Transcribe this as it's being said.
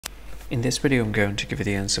In this video, I'm going to give you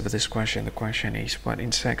the answer for this question. The question is, what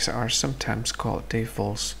insects are sometimes called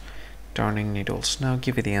devils, darning needles? Now I'll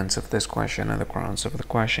give you the answer for this question, and the answer for the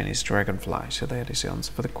question is dragonfly. So that is the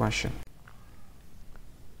answer for the question.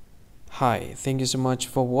 Hi, thank you so much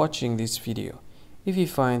for watching this video. If you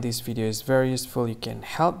find this video is very useful, you can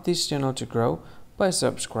help this channel to grow by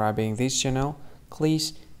subscribing this channel. Click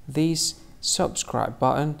this subscribe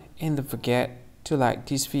button and don't forget to like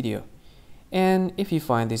this video. And if you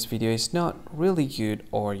find this video is not really good,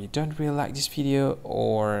 or you don't really like this video,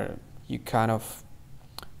 or you kind of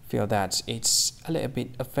feel that it's a little bit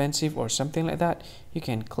offensive or something like that, you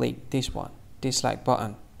can click this one, dislike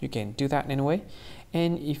button. You can do that anyway.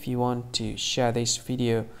 And if you want to share this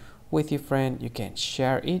video with your friend, you can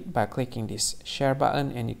share it by clicking this share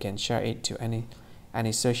button, and you can share it to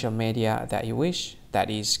any social media that you wish that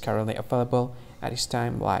is currently available at this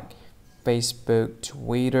time, like Facebook,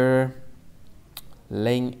 Twitter,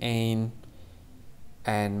 LinkedIn,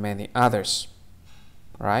 and many others,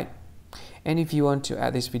 right? And if you want to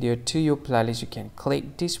add this video to your playlist, you can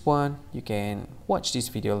click this one. You can watch this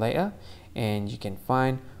video later, and you can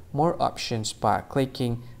find more options by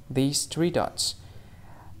clicking these three dots.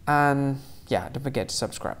 And yeah, don't forget to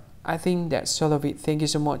subscribe. I think that's all of it. Thank you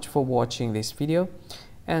so much for watching this video,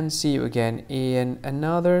 and see you again in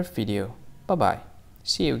another video. Bye bye.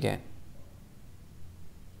 See you again.